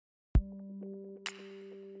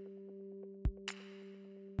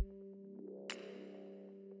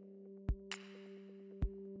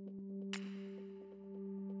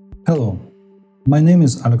Hello, my name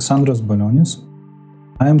is Alexandras Balionis.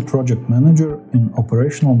 I am Project Manager in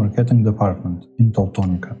Operational Marketing Department in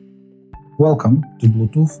Teltonika. Welcome to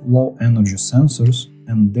Bluetooth Low Energy Sensors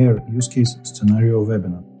and their Use Case Scenario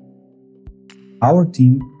webinar. Our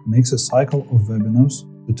team makes a cycle of webinars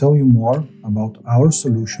to tell you more about our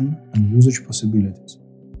solution and usage possibilities.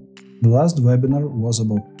 The last webinar was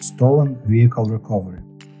about stolen vehicle recovery.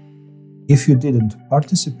 If you didn't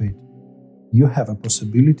participate, you have a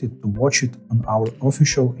possibility to watch it on our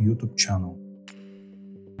official YouTube channel.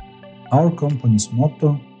 Our company's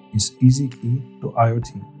motto is Easy Key to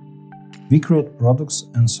IoT. We create products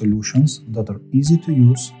and solutions that are easy to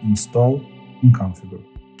use, install, and configure.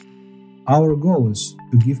 Our goal is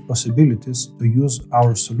to give possibilities to use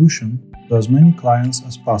our solution to as many clients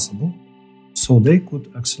as possible, so they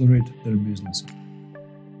could accelerate their businesses.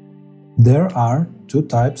 There are two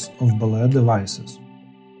types of belay devices.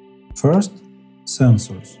 First,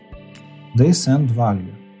 sensors. They send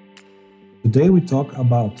value. Today we talk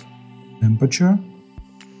about temperature,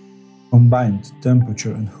 combined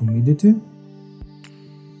temperature and humidity,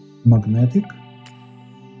 magnetic,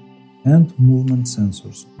 and movement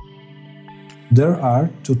sensors. There are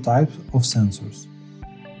two types of sensors,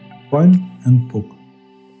 point and puck.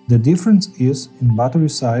 The difference is in battery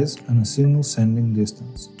size and a signal sending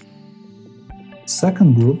distance.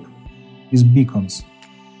 Second group is beacons.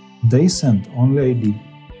 They send only ID.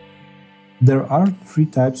 There are three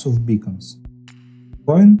types of beacons: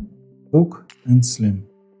 point, puck, and slim.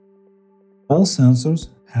 All sensors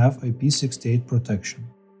have IP68 protection.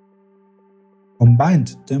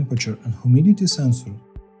 Combined temperature and humidity sensors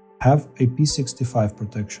have IP65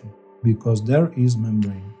 protection because there is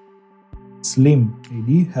membrane. Slim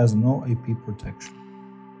AD has no IP protection.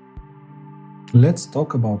 Let's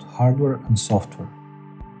talk about hardware and software.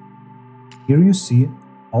 Here you see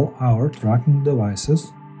all our tracking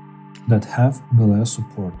devices that have belay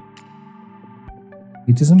support.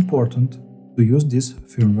 It is important to use this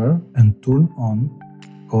firmware and turn on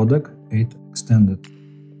Codec 8 Extended.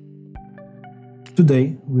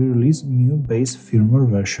 Today we release new base firmware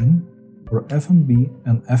version for FMB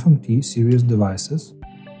and FMT series devices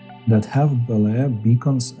that have belay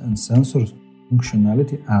beacons and sensors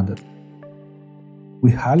functionality added.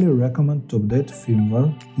 We highly recommend to update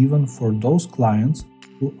firmware even for those clients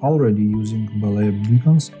who are already using belay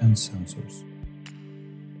beacons and sensors.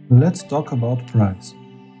 Let's talk about price.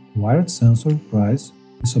 Wired sensor price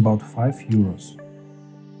is about 5 euros.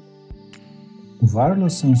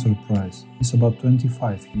 Wireless sensor price is about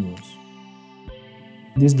 25 euros.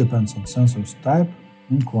 This depends on sensors type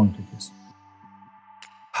and quantities.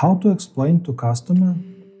 How to explain to customer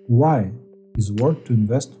why it's worth to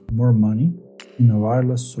invest more money in a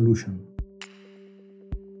wireless solution?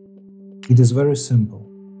 It is very simple.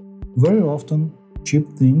 Very often, cheap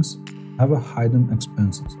things have a hidden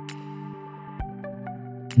expenses.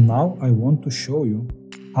 Now I want to show you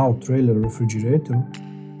how trailer refrigerator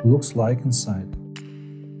looks like inside.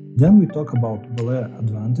 Then we talk about belay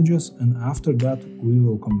advantages, and after that we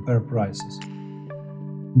will compare prices.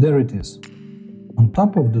 There it is. On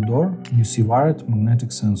top of the door you see wired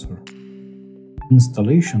magnetic sensor.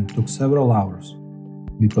 Installation took several hours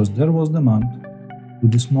because there was demand to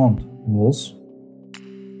dismount walls,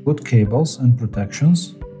 put cables and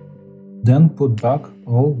protections, then put back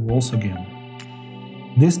all walls again.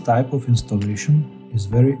 This type of installation is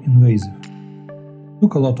very invasive.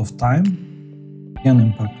 Took a lot of time, can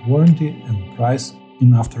impact warranty and price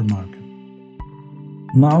in aftermarket.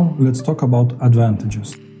 Now let's talk about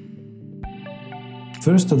advantages.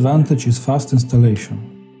 First advantage is fast installation.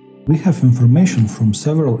 We have information from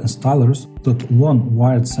several installers that one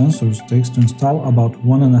wired sensor takes to install about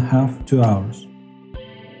 1.5 to 2 hours.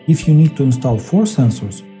 If you need to install 4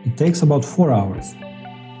 sensors, it takes about 4 hours.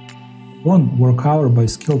 One work hour by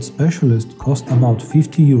skilled specialist costs about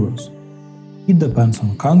 50 euros. It depends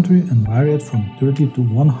on country and varies from 30 to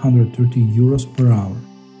 130 euros per hour.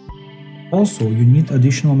 Also, you need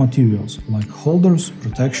additional materials like holders,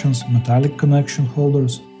 protections, metallic connection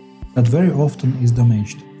holders that very often is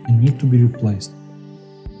damaged and need to be replaced.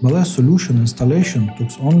 Belay solution installation took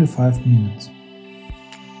only 5 minutes.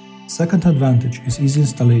 Second advantage is easy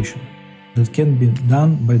installation that can be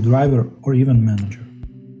done by driver or even manager.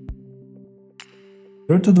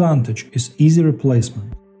 Third advantage is easy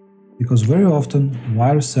replacement, because very often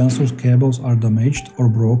wire sensors cables are damaged or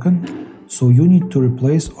broken, so you need to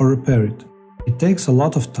replace or repair it. It takes a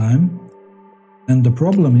lot of time, and the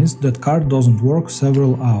problem is that card doesn't work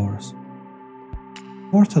several hours.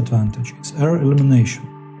 Fourth advantage is error elimination.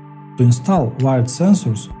 To install wired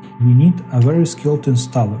sensors, we need a very skilled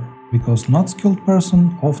installer, because not skilled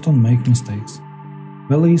person often make mistakes.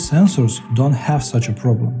 LE sensors don't have such a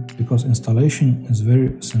problem because installation is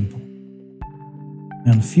very simple.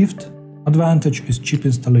 And fifth advantage is cheap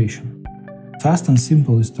installation. Fast and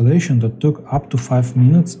simple installation that took up to 5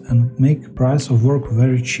 minutes and make price of work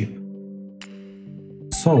very cheap.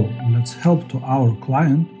 So let's help to our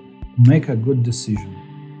client make a good decision.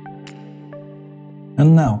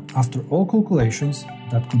 And now, after all calculations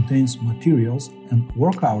that contains materials and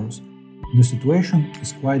work hours, the situation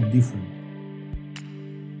is quite different.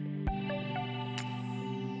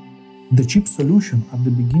 The cheap solution at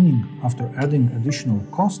the beginning after adding additional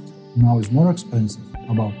cost now is more expensive,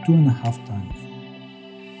 about 2.5 times.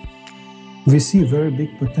 We see very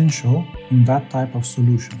big potential in that type of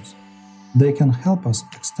solutions. They can help us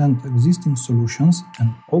extend existing solutions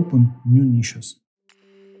and open new niches.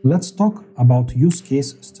 Let's talk about use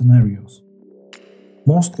case scenarios.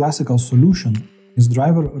 Most classical solution is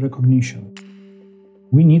driver recognition.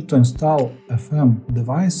 We need to install FM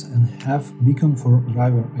device and have beacon for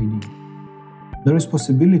driver ID. There is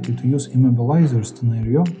possibility to use immobilizer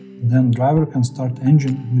scenario, then driver can start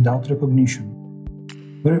engine without recognition.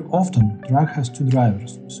 Very often truck has 2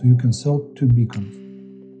 drivers, so you can sell 2 beacons.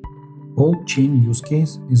 Cold chain use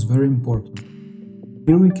case is very important.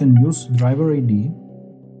 Here we can use driver ID,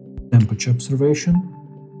 temperature observation.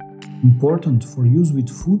 Important for use with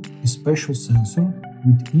food is special sensor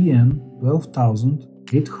with EN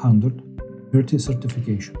 12830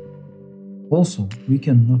 certification. Also, we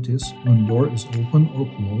can notice when door is open or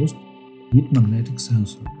closed with magnetic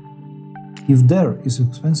sensor. If there is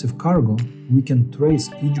expensive cargo, we can trace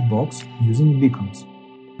each box using beacons.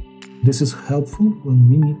 This is helpful when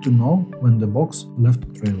we need to know when the box left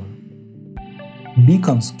trailer.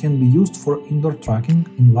 Beacons can be used for indoor tracking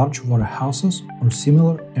in large warehouses or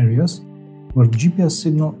similar areas where GPS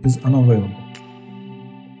signal is unavailable.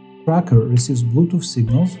 Tracker receives Bluetooth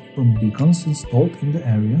signals from beacons installed in the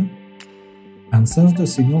area and sends the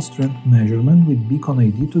signal strength measurement with beacon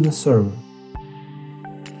ID to the server.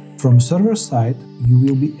 From server side, you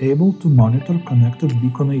will be able to monitor connected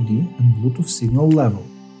beacon ID and Bluetooth signal level,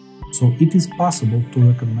 so it is possible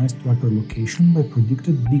to recognize tracker location by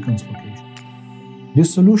predicted beacon's location.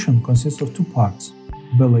 This solution consists of 2 parts,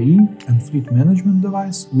 BLE and fleet management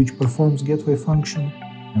device, which performs gateway function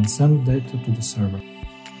and sends data to the server.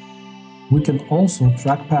 We can also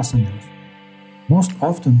track passengers. Most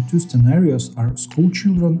often 2 scenarios are school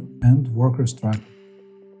children and workers tracking.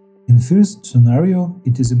 In first scenario,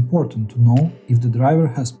 it is important to know if the driver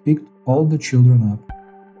has picked all the children up.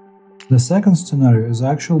 The second scenario is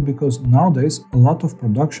actual because nowadays a lot of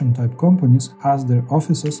production type companies has their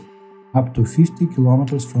offices up to 50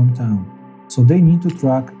 kilometers from town, so they need to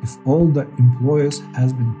track if all the employees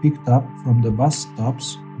has been picked up from the bus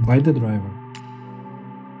stops by the driver.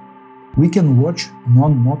 We can watch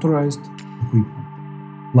non-motorized equipment,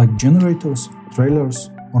 like generators, trailers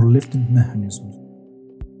or lifting mechanisms.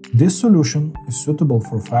 This solution is suitable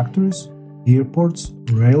for factories, airports,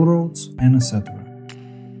 railroads, and etc.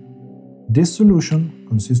 This solution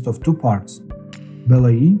consists of 2 parts,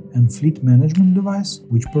 BLE and fleet management device,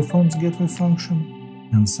 which performs gateway function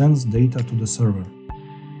and sends data to the server.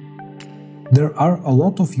 There are a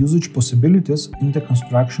lot of usage possibilities in the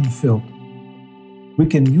construction field. We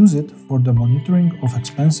can use it for the monitoring of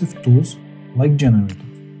expensive tools like generators.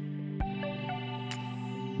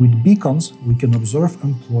 With beacons, we can observe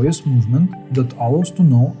employees' movement that allows to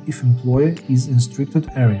know if employee is in restricted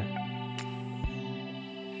area.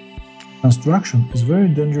 Construction is a very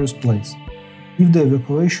dangerous place. If the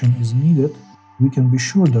evacuation is needed, we can be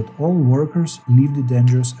sure that all workers leave the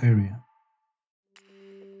dangerous area.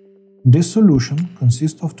 This solution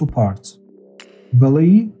consists of 2 parts,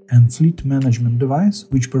 BLE and fleet management device,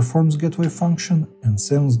 which performs gateway function and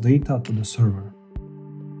sends data to the server.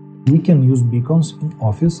 We can use beacons in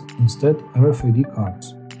office instead of RFID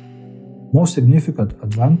cards. Most significant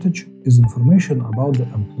advantage is information about the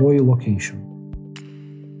employee location.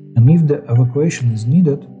 And if the evacuation is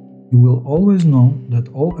needed, you will always know that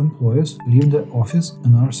all employees leave the office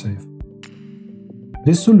and are safe.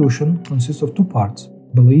 This solution consists of 2 parts,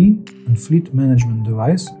 BLE and fleet management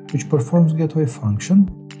device, which performs gateway function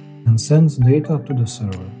and sends data to the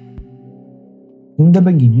server. In the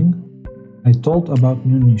beginning, I told about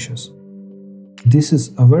new niches. This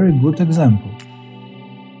is a very good example.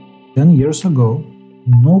 10 years ago,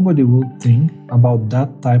 nobody would think about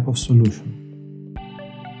that type of solution.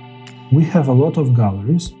 We have a lot of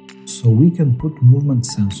galleries, so we can put movement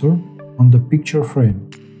sensor on the picture frame.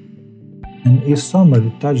 And if somebody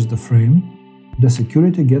touches the frame, the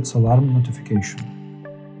security gets alarm notification.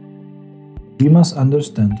 We must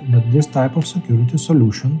understand that this type of security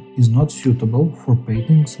solution is not suitable for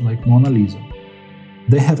paintings like Mona Lisa.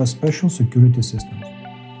 they have a special security system.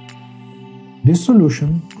 This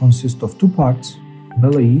solution consists of two parts,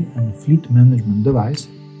 BLE and a fleet management device,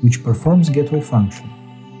 which performs gateway function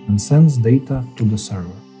and sends data to the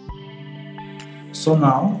server. So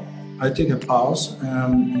now I take a pause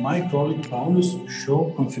and my colleague Paulus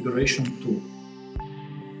show configuration 2.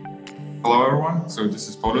 Hello everyone, so this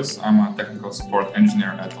is Paulus. I'm a technical support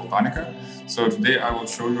engineer at Teltonika. So today I will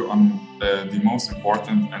show you on the most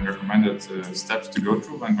important and recommended steps to go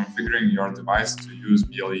through when configuring your device to use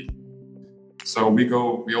BLE. So we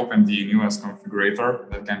open the newest configurator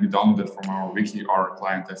that can be downloaded from our wiki or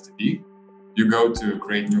client FTP. You go to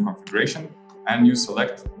create new configuration and you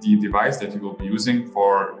select the device that you will be using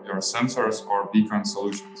for your sensors or beacon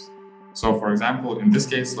solutions. So for example, in this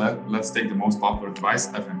case, let's take the most popular device,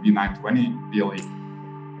 FMB920 BLE.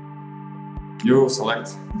 You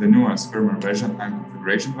select the newest firmware version and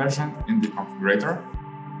configuration version in the configurator.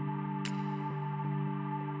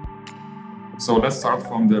 So let's start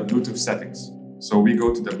from the Bluetooth settings. So we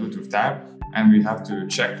go to the Bluetooth tab and we have to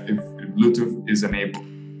check if Bluetooth is enabled.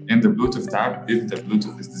 In the Bluetooth tab, if the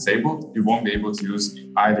Bluetooth is disabled, you won't be able to use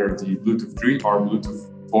either the Bluetooth 3 or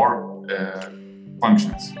Bluetooth 4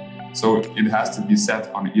 functions. So it has to be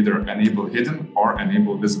set on either enable hidden or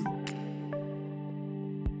enable visible.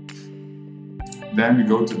 Then we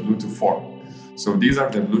go to Bluetooth 4. So these are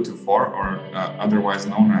the Bluetooth 4 or otherwise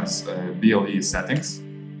known as BLE settings.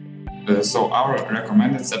 So our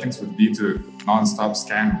recommended settings would be to non-stop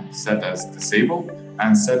scan set as disabled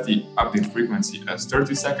and set the update frequency as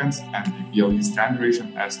 30 seconds and the BLE scan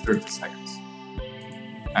duration as 30 seconds.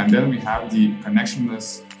 And then we have the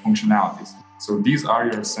connectionless functionalities. So these are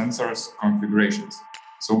your sensors configurations.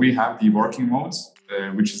 So we have the working modes,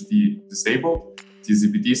 which is the disabled, the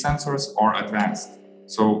ZBT sensors or advanced.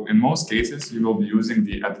 So in most cases, you will be using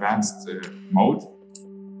the advanced mode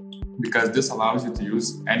because this allows you to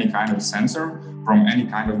use any kind of sensor from any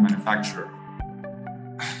kind of manufacturer.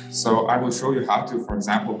 So I will show you how to, for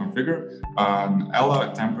example, configure an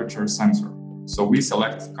ELA temperature sensor. So we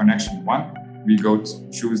select connection 1, we go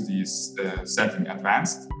to choose the setting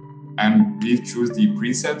advanced, and we choose the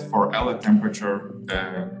preset for ELA temperature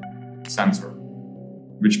sensor,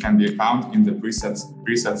 which can be found in the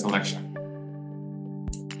preset selection.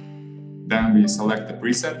 Then we select the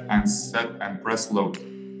preset and set and press load.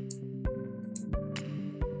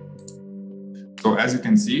 So as you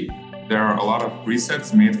can see, there are a lot of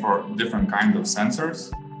presets made for different kinds of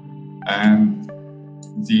sensors, and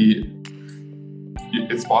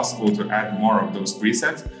it's possible to add more of those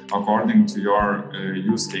presets according to your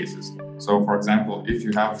use cases. So for example, if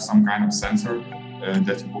you have some kind of sensor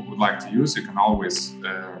that you would like to use, you can always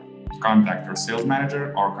contact your sales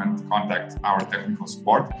manager or contact our technical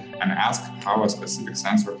support and ask how a specific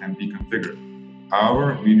sensor can be configured.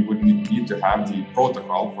 However, we would need to have the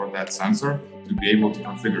protocol for that sensor to be able to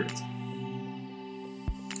configure it.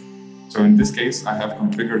 So in this case, I have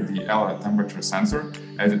configured the ELA temperature sensor,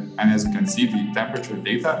 and as you can see, the temperature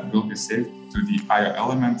data will be saved to the IO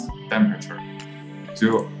element temperature.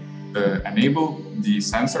 To enable the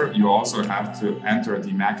sensor, you also have to enter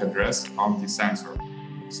the MAC address of the sensor.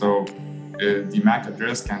 So the MAC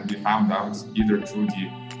address can be found out either through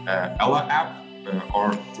the ELA app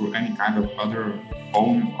or through any kind of other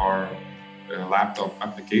phone or laptop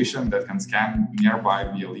application that can scan nearby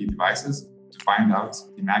BLE devices to find out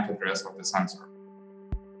the MAC address of the sensor.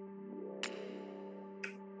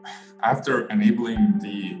 After enabling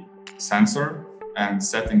the sensor and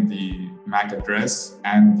setting the MAC address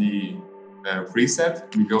and the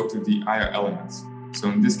preset, we go to the IO elements. So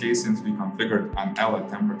in this case, since we configured an ELA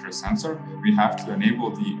temperature sensor, we have to enable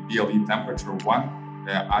the BLE temperature 1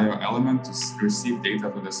 IO element to receive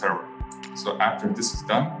data to the server. So after this is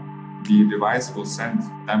done, the device will send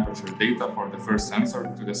temperature data for the first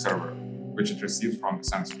sensor to the server, which it receives from the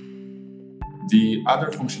sensor. The other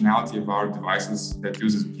functionality of our devices that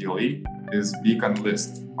uses BLE is beacon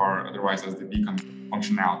list, or otherwise as the beacon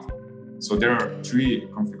functionality. So there are 3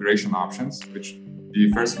 configuration options, which the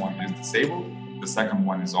first one is disabled, the second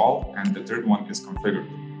one is all, and the third one is configured.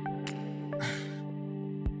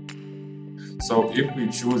 So if we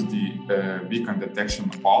choose the beacon detection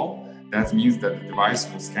all, that means that the device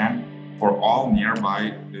will scan for all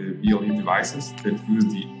nearby BLE devices that use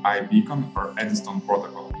the iBeacon or Eddystone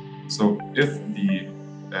protocol. So if the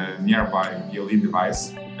nearby BLE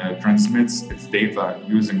device transmits its data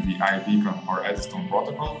using the iBeacon or Eddystone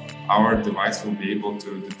protocol, our device will be able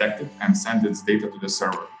to detect it and send its data to the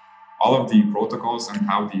server. All of the protocols and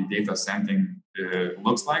how the data sending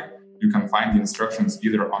looks like, you can find the instructions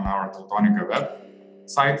either on our Teltonika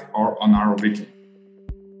website or on our wiki.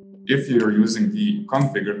 If you're using the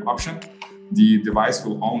configured option, the device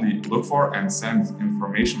will only look for and send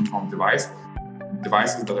information from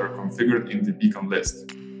devices that are configured in the beacon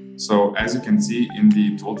list. So as you can see in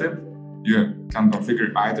the tooltip, you can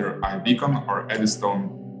configure either iBeacon or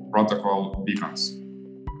Eddystone protocol beacons.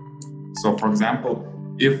 So for example,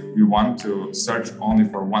 if we want to search only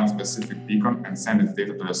for one specific beacon and send its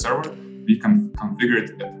data to the server, we can configure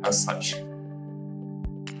it as such.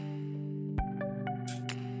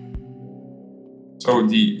 So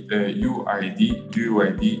the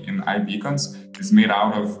UUID in iBeacons is made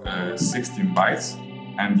out of 16 bytes,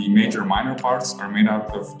 and the major minor parts are made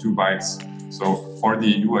out of 2 bytes. So for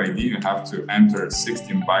the UUID, you have to enter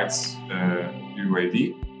 16 bytes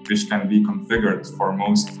UUID, which can be configured for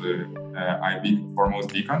most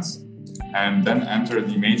beacons, and then enter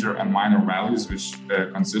the major and minor values, which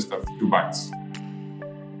consist of 2 bytes.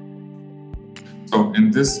 So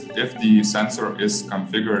in this, if the sensor is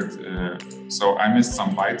configured, so I missed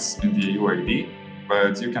some bytes in the UUID,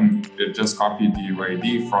 but you can just copy the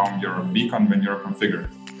UUID from your beacon when you're configured.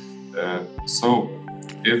 So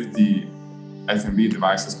if the FMB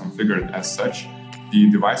device is configured as such, the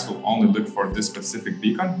device will only look for this specific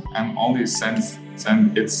beacon and only send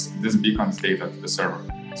this beacon's data to the server.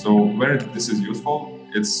 So where this is useful,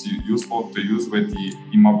 it's useful to use with the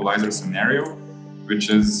immobilizer scenario, which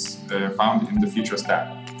is found in the features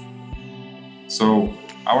tab. So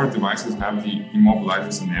our devices have the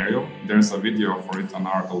immobilizer scenario. There's a video for it on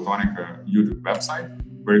our Teltonika YouTube website,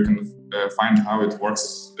 where you can find how it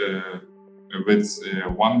works with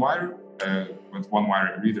one wire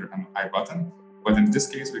reader and iButton. But in this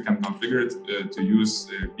case, we can configure it to use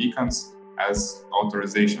beacons as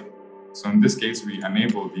authorization. So in this case, we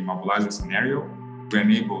enable the immobilizer scenario, we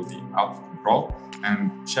enable the output control,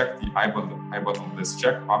 and check the iButton list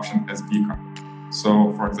check option as beacon.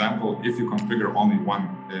 So for example, if you configure only one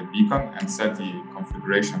beacon and set the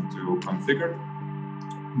configuration to configured,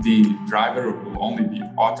 the driver will only be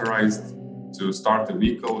authorized to start the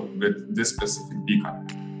vehicle with this specific beacon.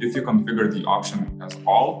 If you configure the option as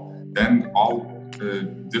all, then all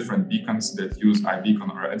different beacons that use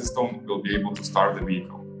iBeacon or Eddystone will be able to start the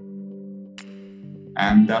vehicle.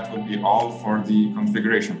 And that would be all for the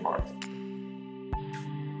configuration part.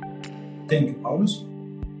 Thank you, Paulus.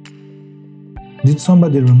 Did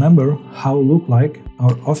somebody remember how it looked like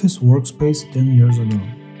our office workspace 10 years ago?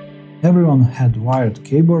 Everyone had wired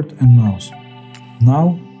keyboard and mouse.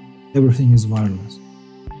 Now, everything is wireless.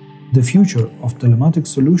 The future of telematic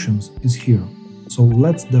solutions is here, so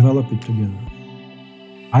let's develop it together.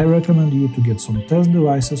 I recommend you to get some test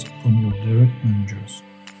devices from your direct managers.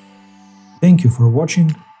 Thank you for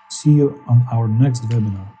watching. See you on our next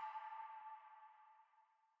webinar.